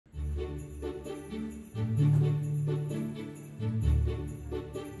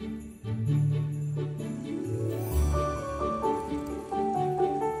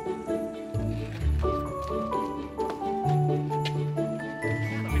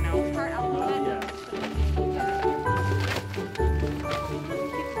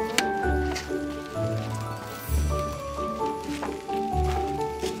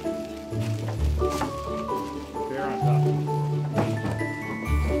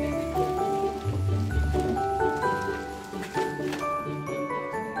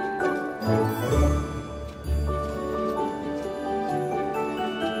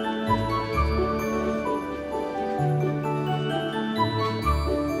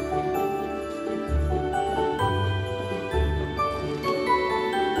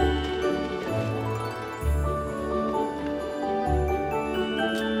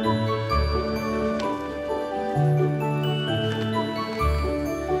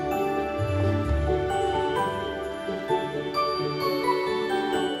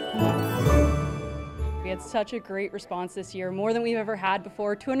had such a great response this year, more than we've ever had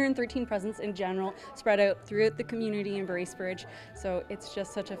before. 213 presents in general spread out throughout the community in Bracebridge. So it's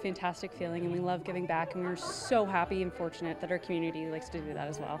just such a fantastic feeling, and we love giving back, and we're so happy and fortunate that our community likes to do that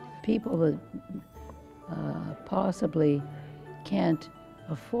as well. People that possibly can't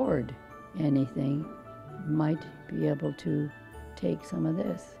afford anything might be able to take some of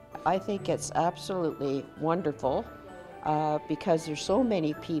this. I think it's absolutely wonderful because there's so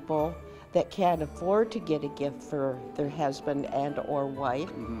many people that can't afford to get a gift for their husband and or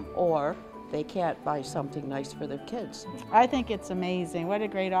wife, or they can't buy something nice for their kids. I think it's amazing. What a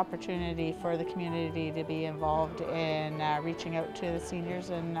great opportunity for the community to be involved in reaching out to the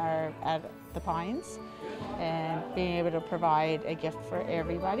seniors at the Pines and being able to provide a gift for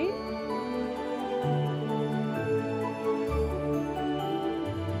everybody.